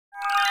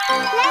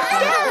Let's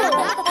go!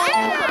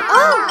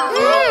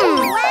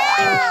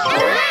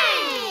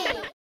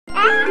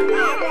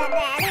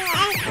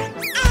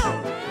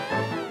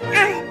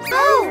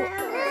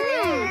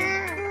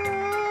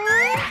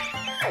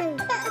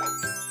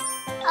 Oh!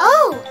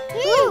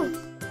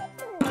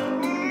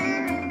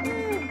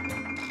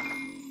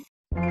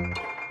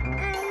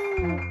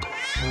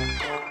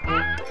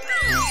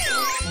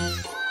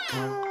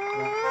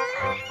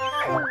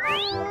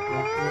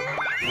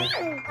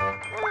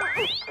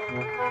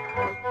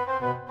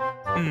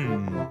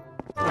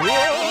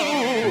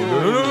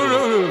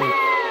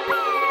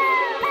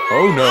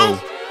 Oh no!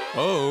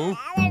 Oh!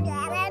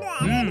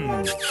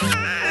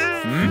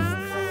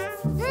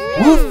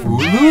 Wolfoo,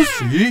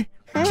 Lucy!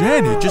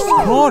 Jenny just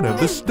crawled up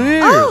the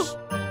stairs!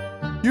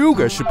 You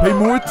guys should pay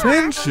more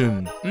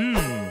attention!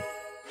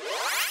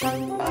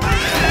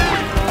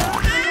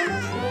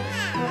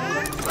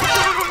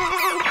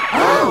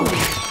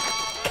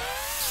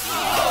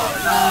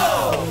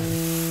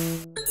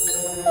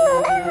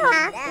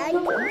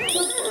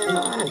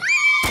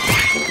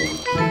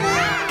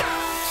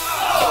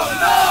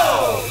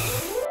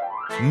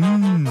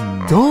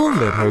 Don't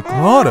let her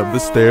climb up the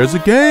stairs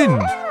again.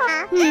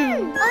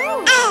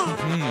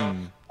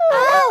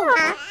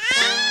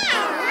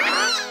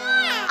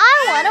 I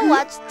want to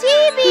watch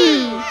TV.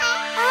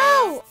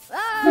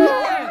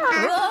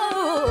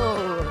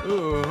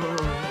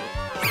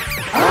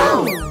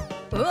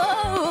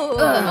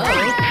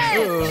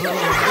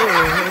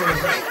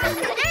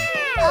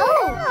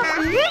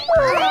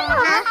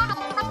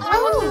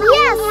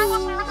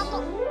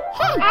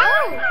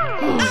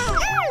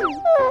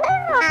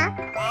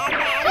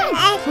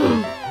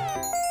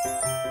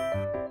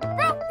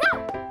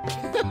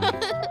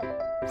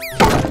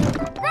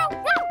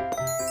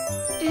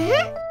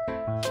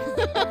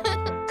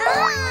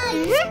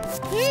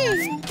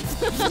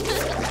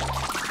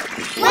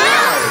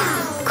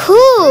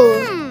 Cool!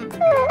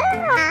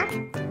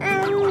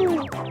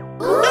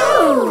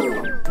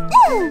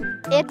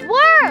 It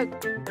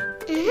worked!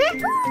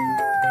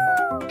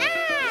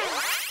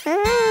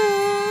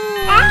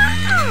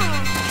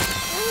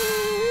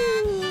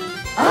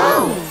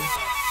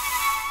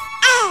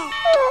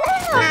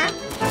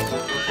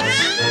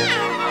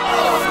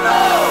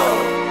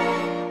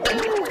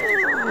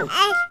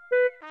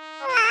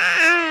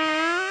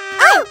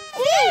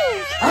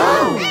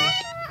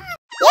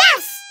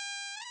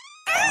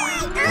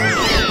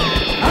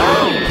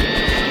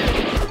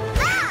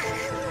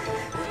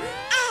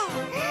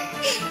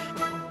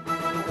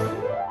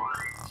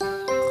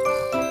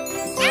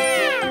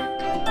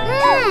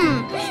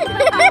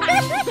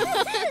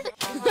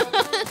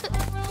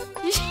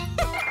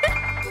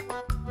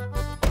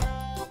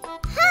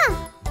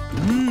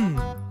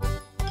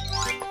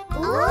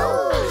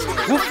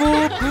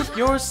 Wolfoo, put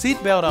your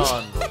seatbelt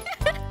on.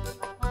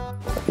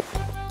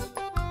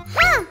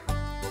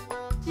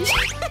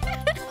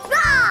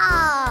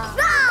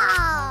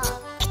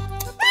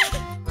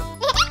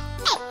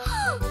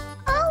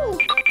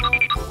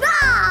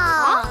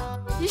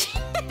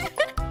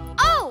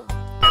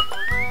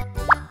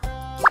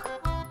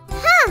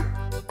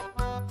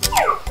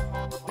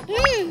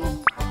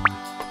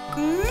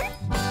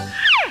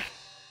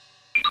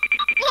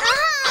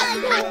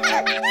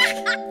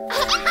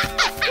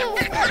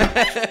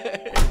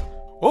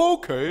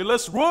 Okay,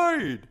 let's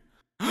ride!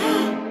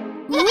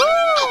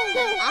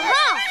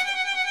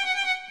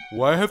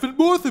 Why haven't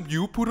both of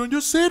you put on your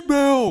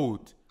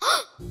seatbelt?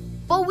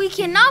 But we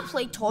cannot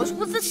play toys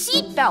with a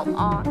seatbelt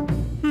on.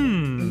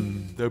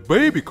 The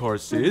baby car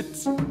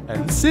seats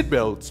and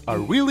seatbelts are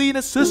really an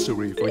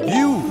accessory for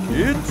you,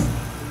 kids.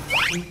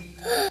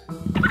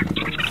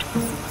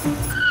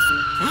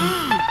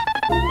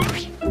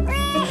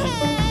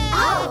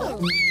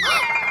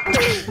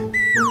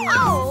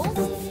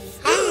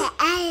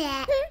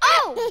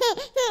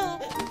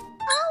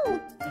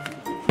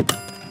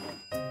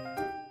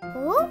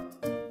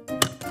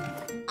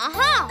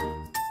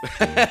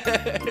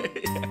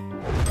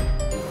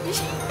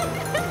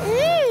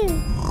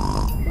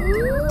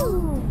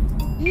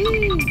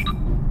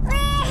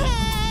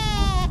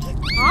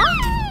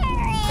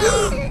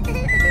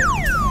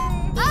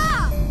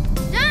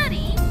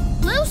 Daddy,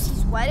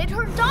 Lucy's wetted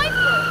her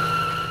diaper.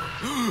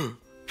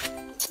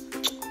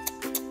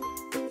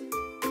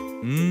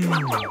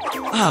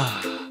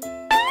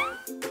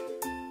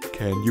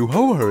 Can you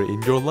hold her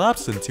in your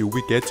laps until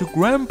we get to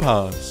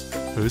Grandpa's?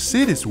 Her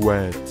seat is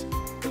wet.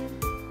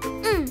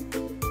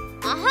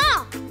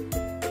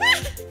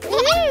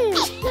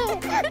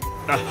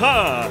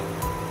 Aha!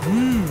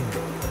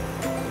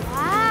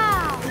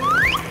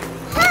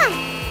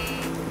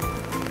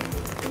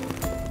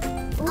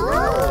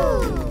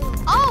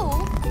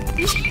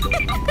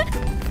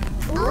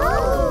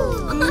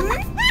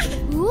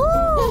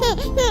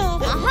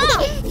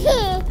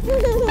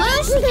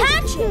 Lucy,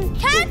 catch it!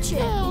 Catch it!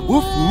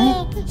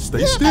 Wolfoo,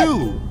 stay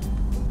still.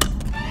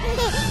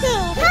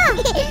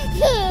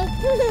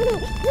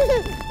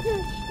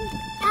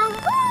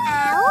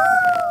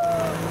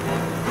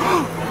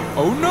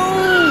 Oh no!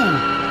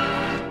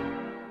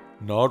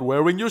 Not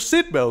wearing your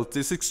seatbelt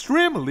is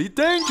extremely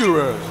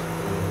dangerous.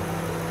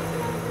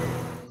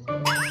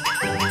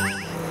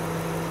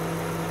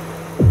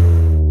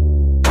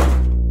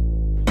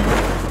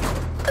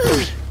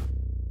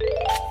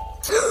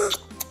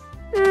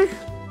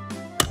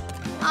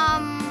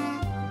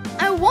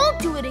 I won't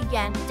do it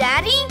again,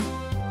 Daddy.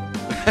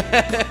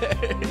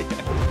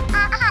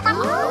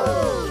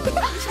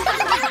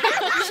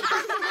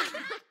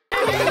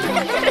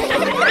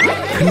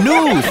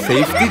 Canoe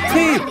safety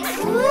tips.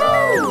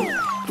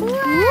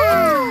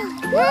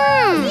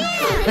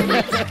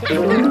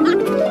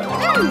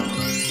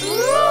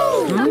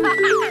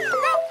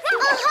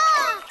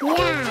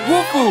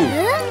 Wolfoo!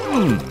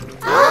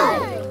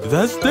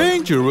 That's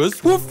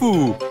dangerous,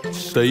 Wolfoo.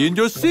 Stay in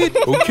your seat,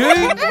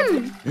 okay?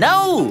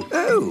 No,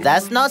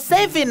 that's not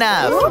safe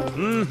enough.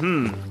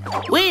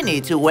 We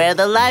need to wear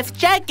the life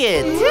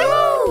jacket.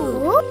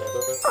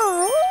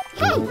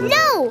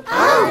 No!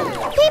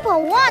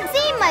 People won't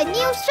see my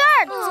new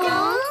shirt!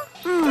 No!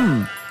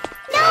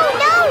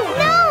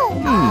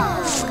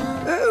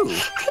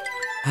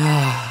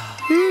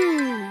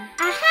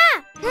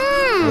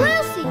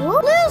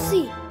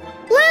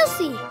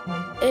 Lucy,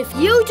 if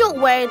you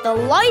don't wear the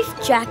life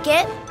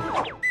jacket...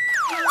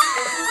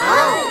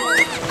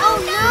 Oh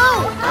no!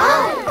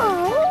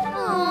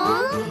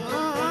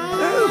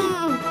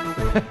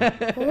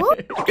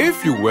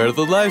 If you wear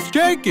the life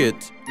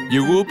jacket,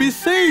 you will be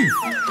safe.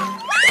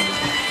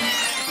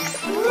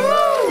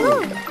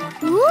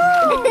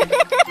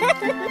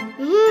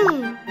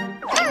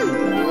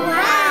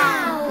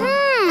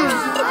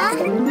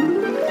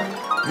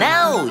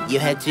 Now you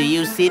have to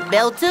use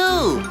seatbelt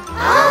too.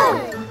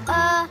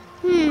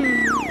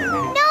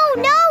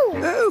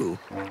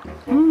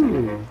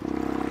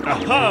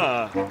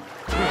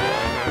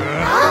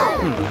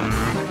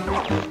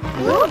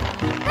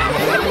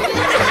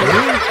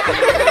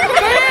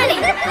 Daddy,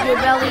 your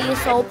belly is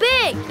so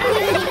big.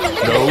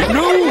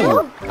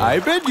 No. I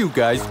bet you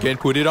guys can't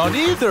put it on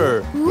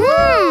either.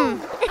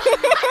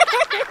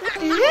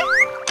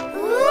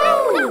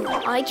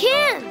 I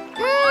can.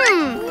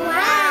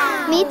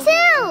 Me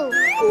too!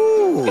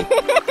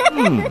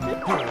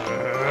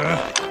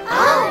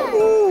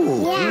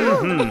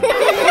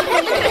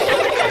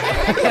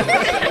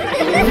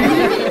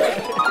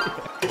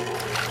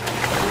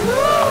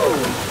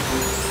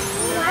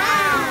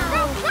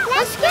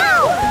 Let's go!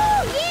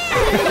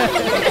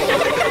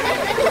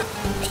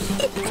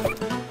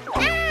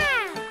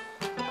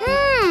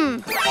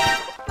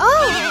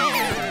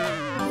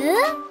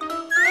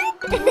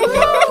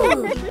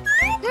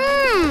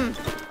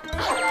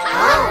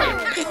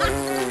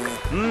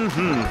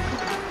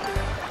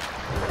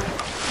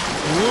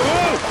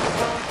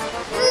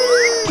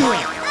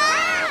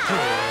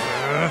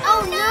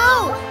 Oh no!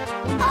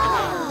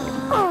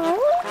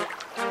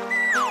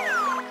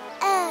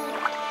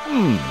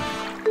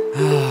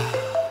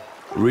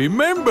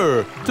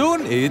 Remember,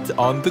 don't eat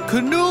on the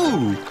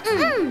canoe.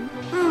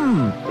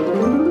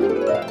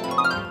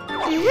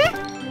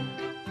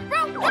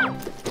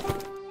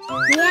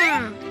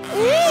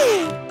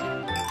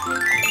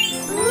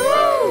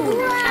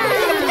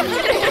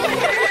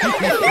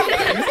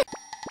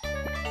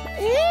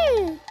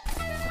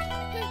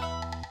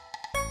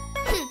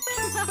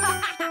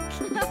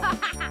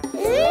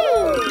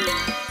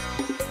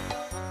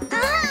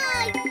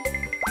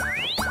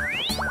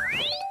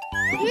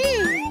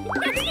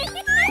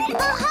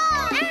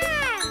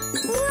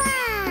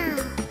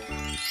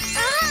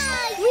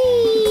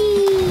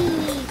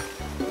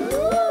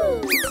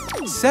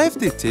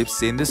 Safety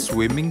tips in the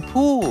swimming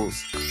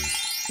pools.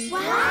 Let's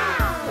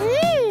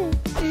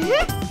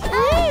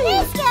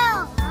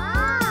go!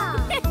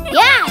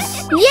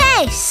 Yes!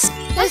 Yes!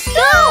 Let's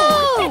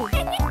go!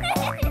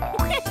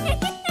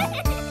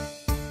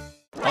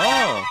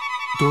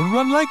 Don't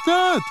run like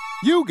that.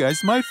 You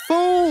guys might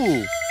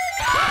fall.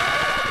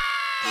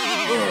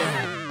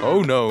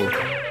 Oh no.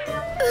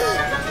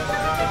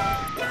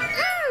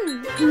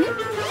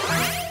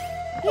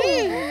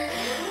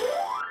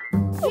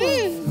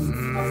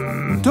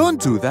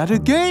 Don't do that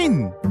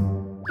again.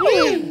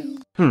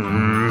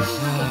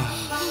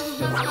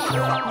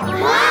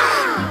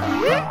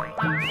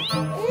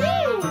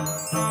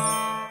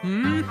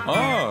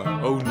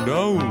 Oh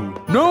no.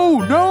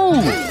 No.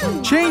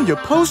 Change your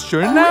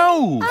posture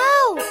now.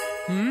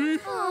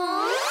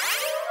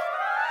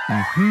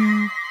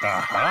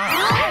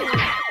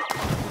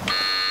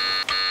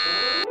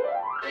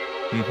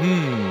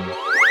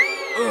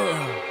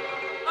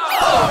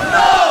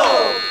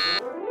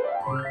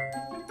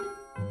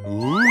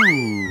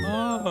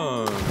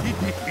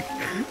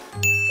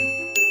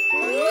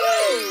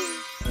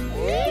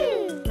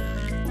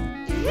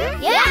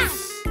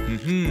 Yes!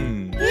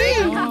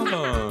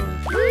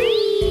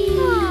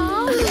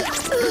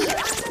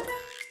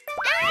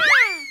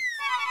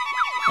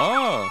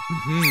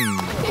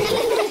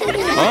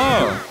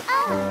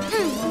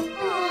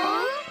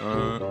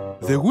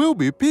 There will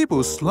be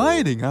people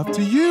sliding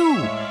after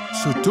you,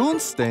 so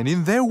don't stand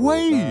in their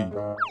way.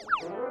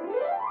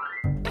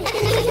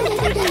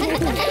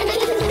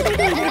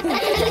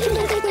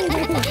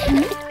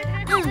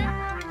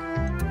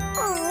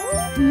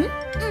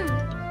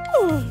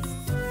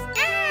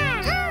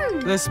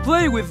 Let's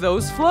play with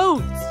those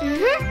floats.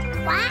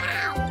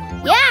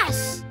 Wow!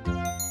 Yes!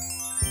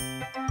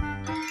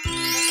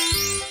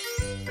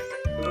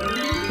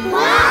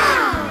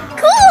 Wow!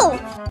 Cool!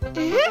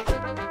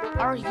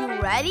 Are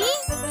you ready?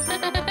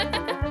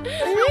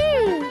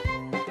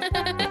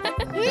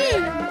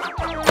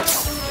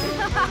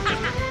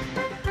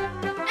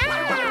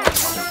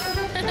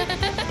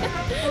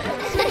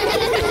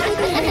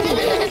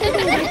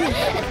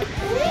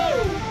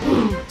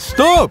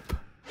 Stop!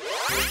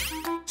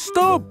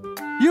 Stop!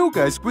 You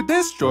guys could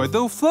destroy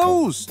the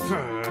floats.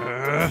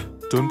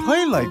 Don't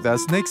play like that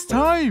next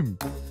time.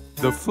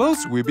 The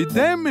floats will be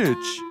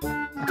damaged.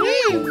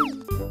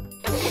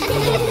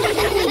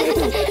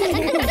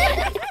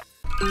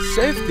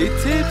 Safety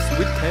tips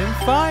with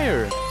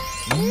campfire.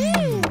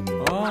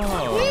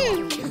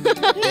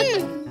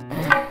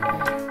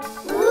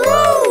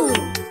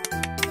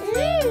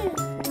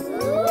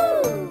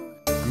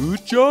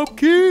 Good job,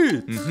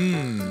 kids.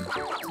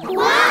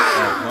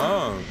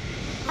 Wow!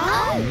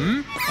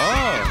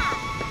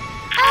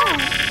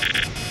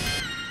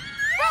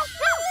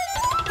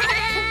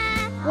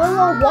 Will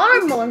a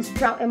watermelon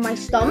sprout in my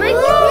stomach?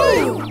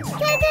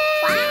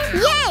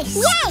 Yes!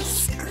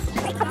 Yes!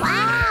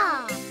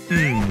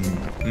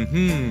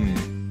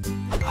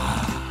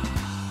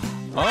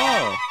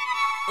 Wow!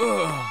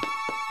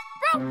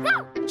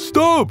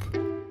 Stop!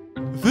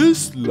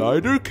 This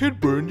lighter can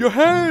burn your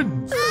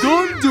hands.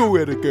 Don't do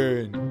it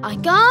again. I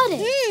got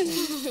it.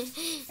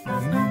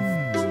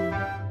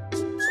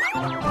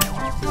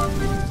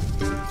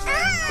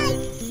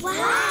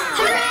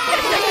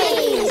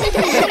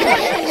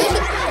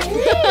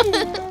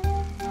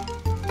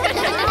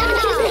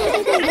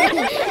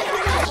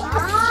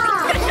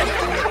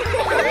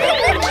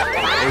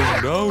 Oh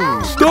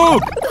no!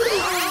 Stop!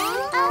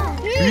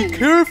 Be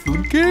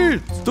careful,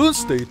 kids. Don't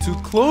stay too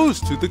close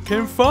to the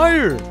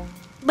campfire.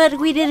 But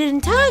we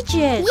didn't touch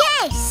it.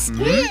 Yes!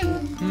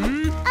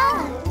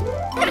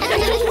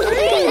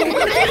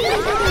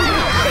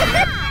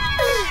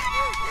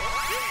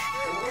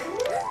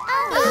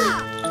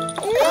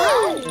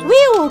 We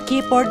will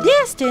keep our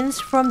distance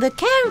from the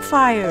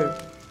campfire.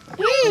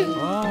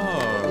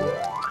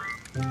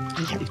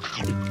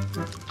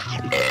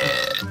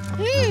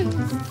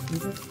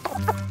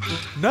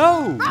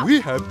 Now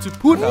we have to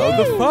put out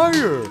the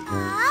fire.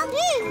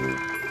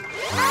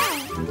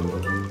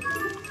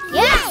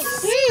 Yes!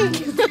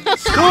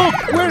 Stop!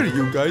 Where are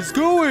you guys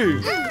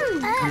going?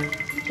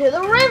 To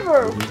the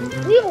river.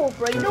 We will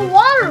bring the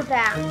water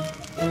back.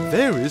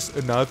 There is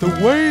another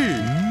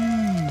way.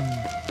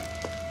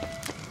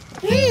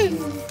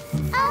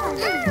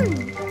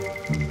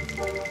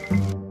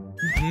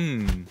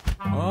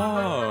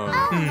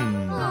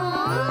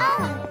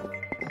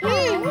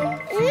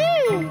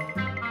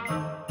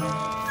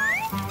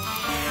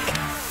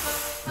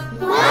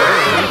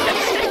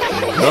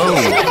 No.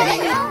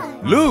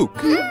 Look.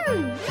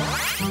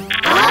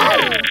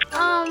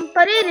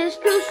 But it is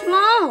too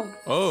small.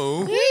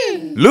 Oh.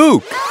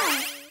 Look.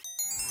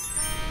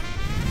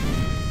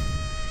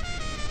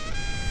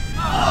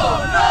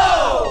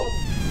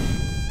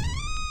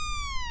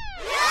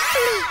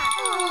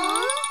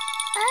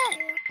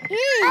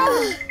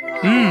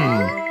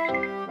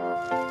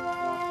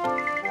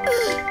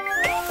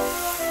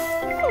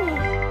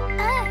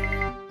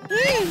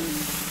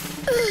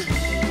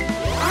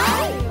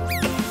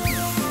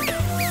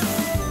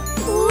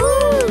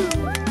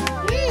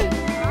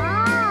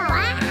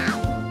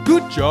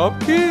 Good job,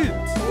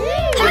 kids.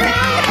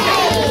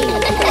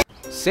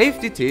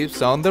 Safety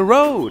tips on the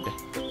road.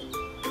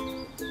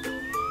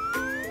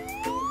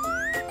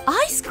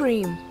 Ice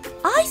cream!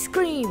 Ice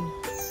cream!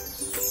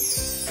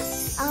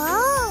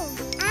 Oh!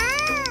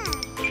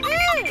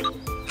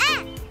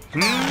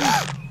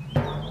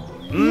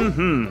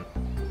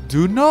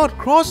 Do not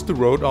cross the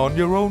road on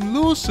your own,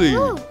 Lucy.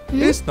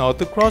 It's not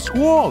the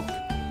crosswalk.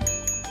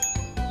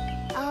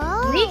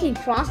 We can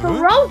cross the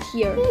road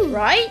here,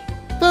 right?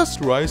 That's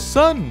right,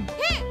 son.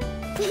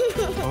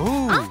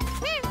 Oh.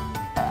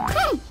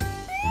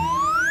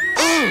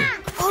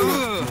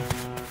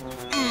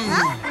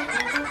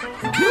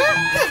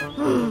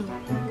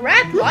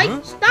 Red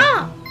light,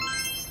 stop.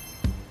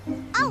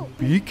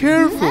 Be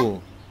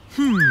careful.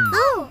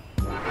 Oh!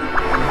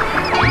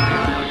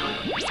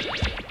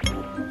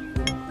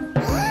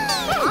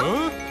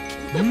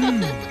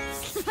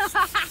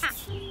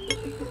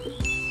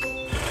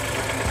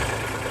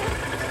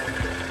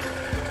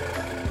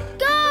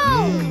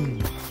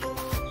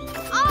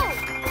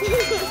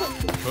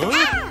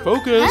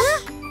 Focus.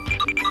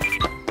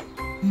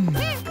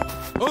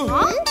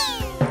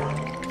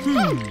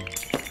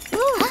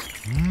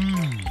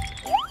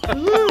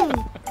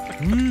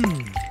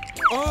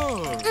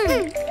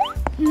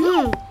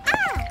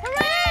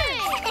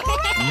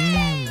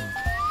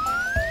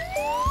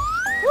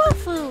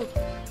 Wolfoo!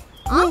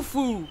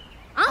 Wolfoo!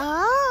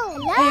 Oh!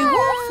 Hey,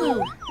 Wolfoo!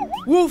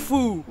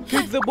 Wolfoo!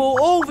 Kick the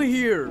ball over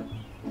here!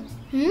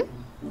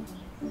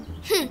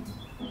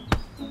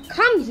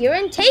 Come here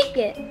and take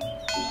it.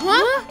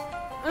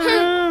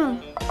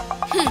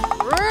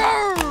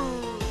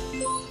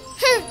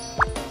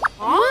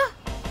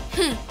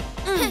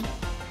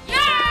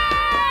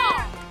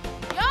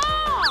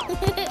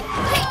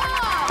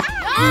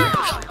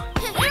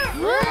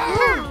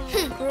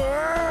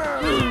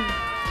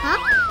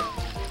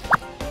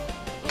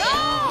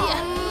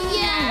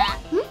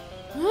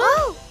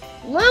 Oh,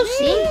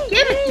 Lucy,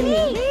 give it to me.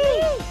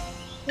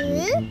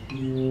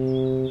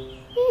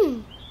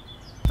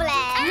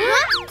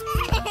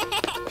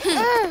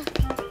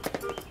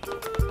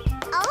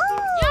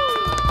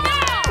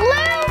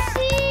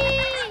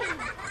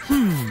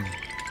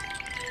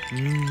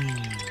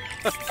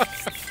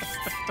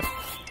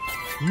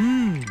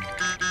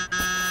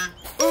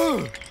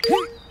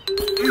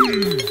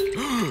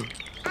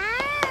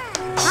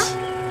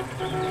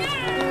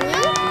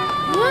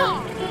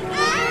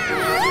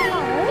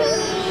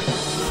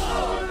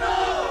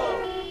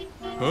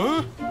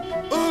 Huh?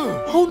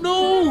 Oh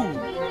no!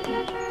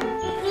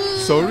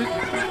 Sorry?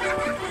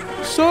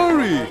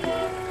 Sorry!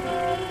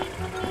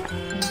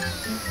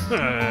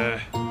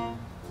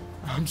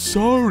 I'm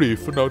sorry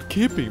for not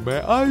keeping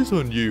my eyes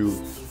on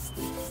you.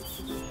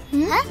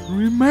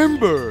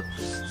 Remember,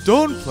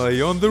 don't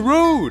play on the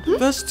road.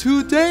 That's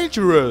too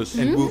dangerous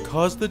and will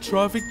cause the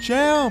traffic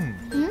jam.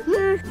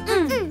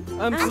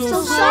 I'm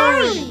so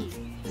sorry.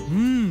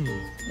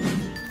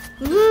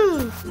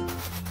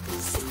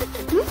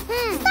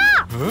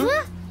 Stop!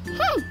 Huh?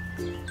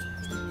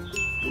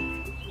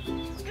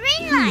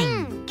 Green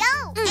light, go!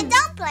 And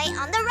don't play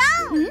on the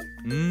road!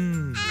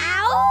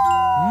 Ow!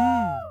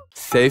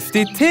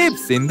 Safety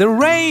tips in the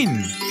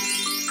rain.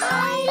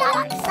 I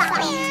love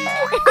something!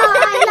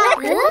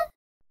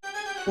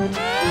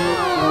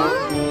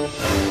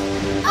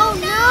 Oh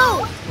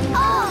no!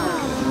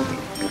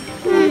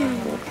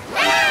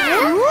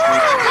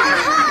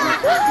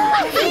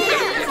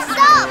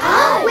 Stop!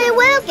 We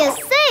will get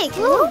sick!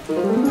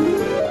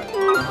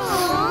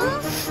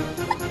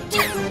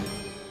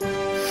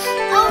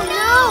 Oh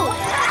no!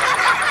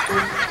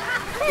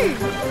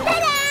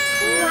 Ta-da!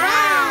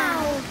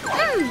 Wow!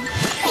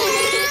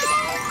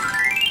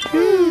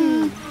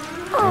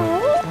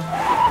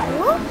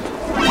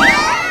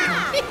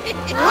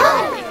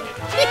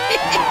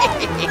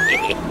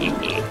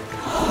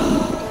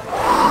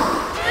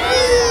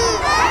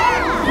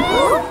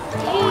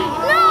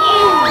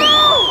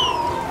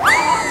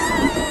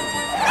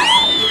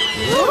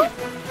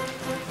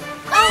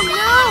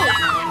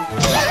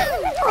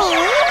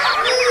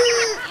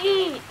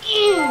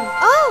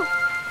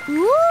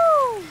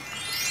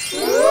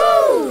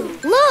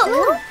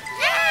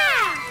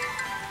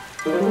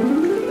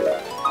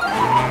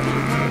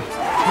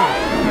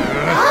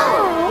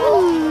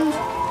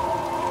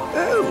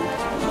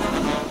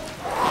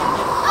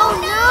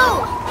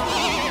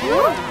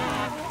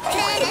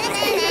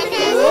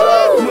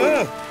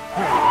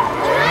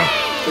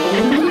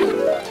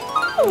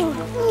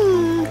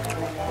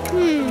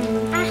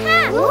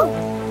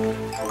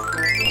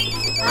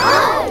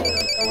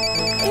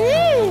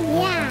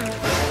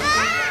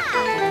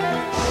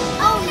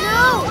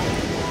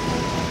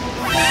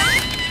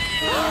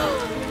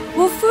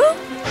 Wolfoo?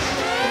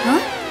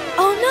 Huh?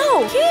 Oh no,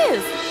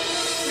 kids!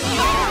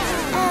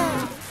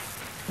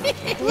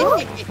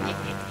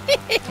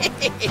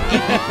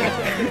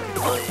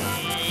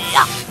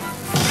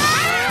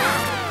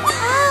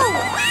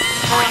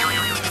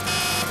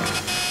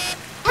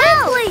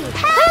 Help me!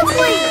 Help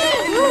me!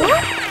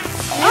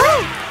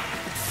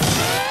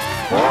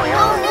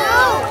 Oh no!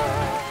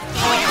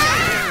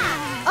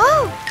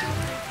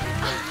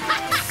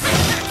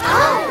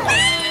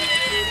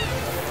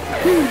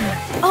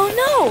 Oh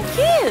no,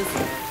 kids!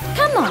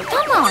 Come on,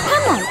 come on,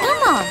 come on,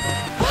 come on!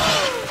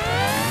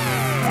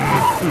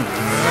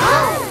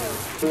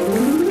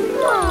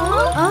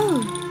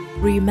 Oh,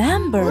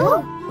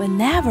 remember,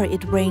 whenever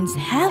it rains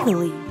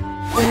heavily,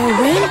 wear a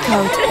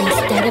raincoat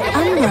instead of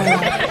umbrella.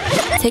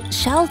 Take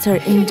shelter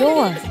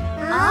indoors.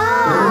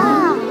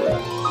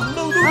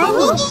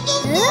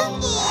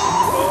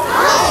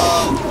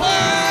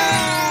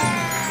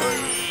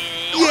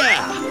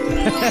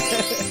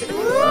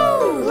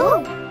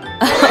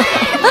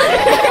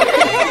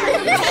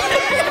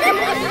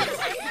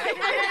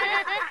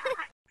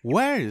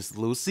 Where is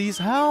Lucy's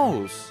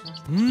house?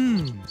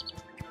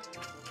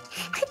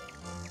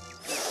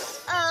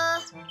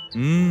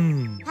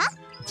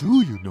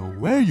 Do you know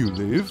where you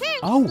live?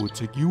 I will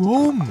take you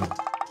home.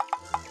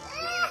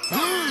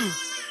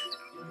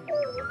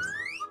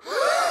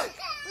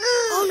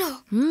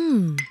 Oh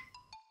no!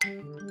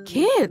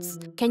 Kids,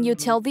 can you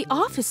tell the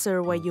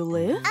officer where you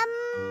live?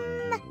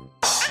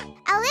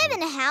 I live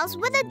in a house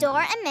with a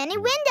door and many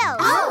windows.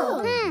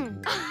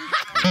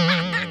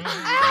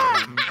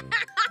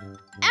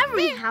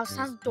 Every house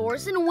has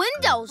doors and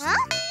windows. Huh?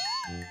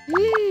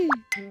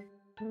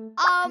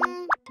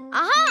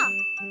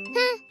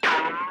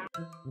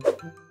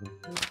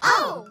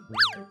 Oh!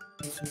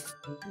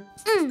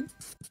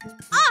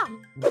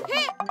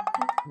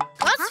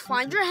 Let's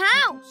find your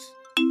house.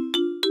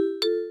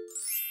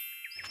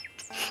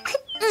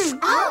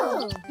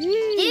 Do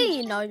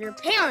you know your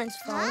parents'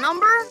 phone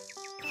number?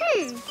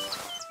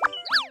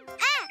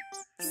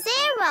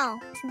 0,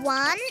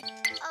 1,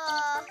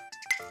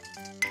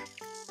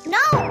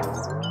 no!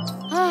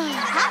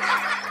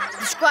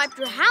 Describe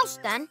your house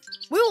then.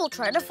 We will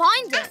try to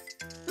find it.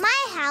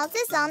 My house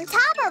is on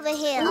top of a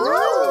hill.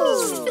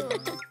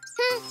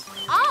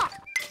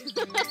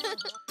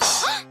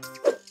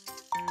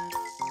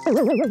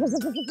 This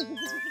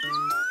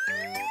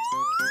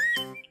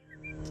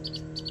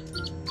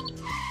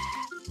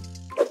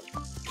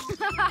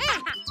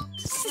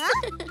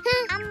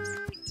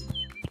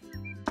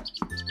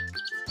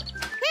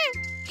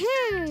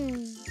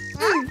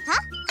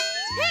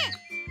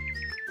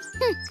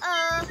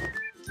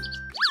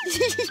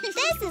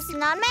is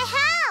not my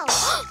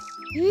house.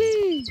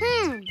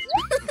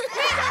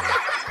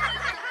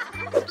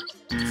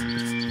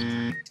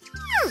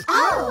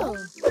 Oh.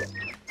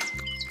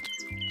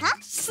 Huh?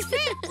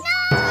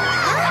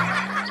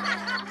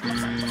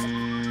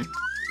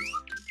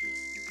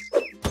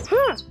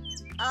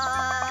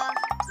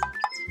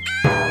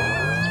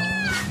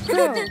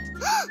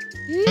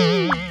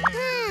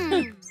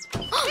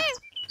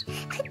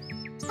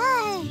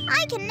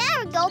 I can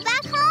never go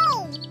back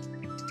home.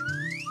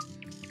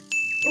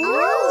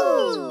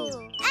 Ooh!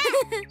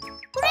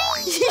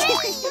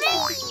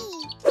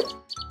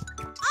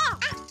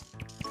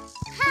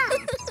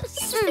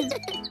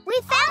 We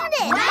found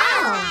it! Wow!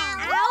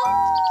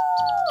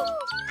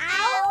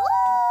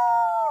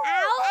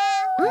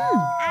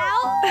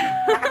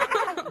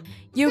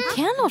 You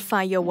cannot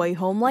find your way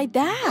home like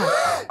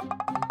that.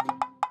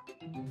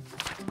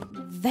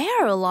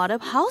 There are a lot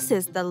of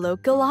houses that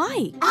look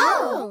alike.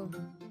 Oh!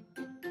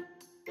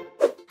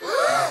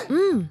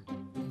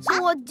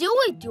 So what do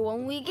we do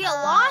when we get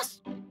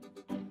lost?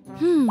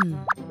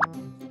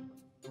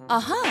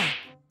 Uh-huh.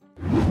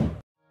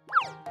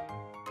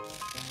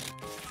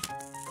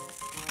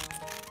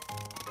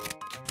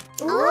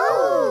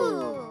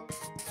 Ooh!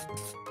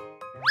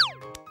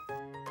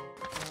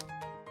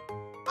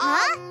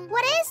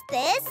 What is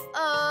this?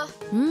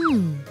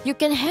 You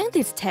can hang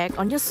this tag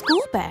on your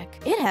school bag.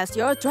 It has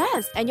your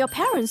address and your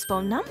parents'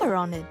 phone number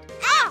on it.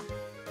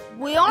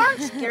 We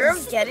aren't scared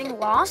of getting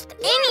lost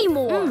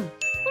anymore.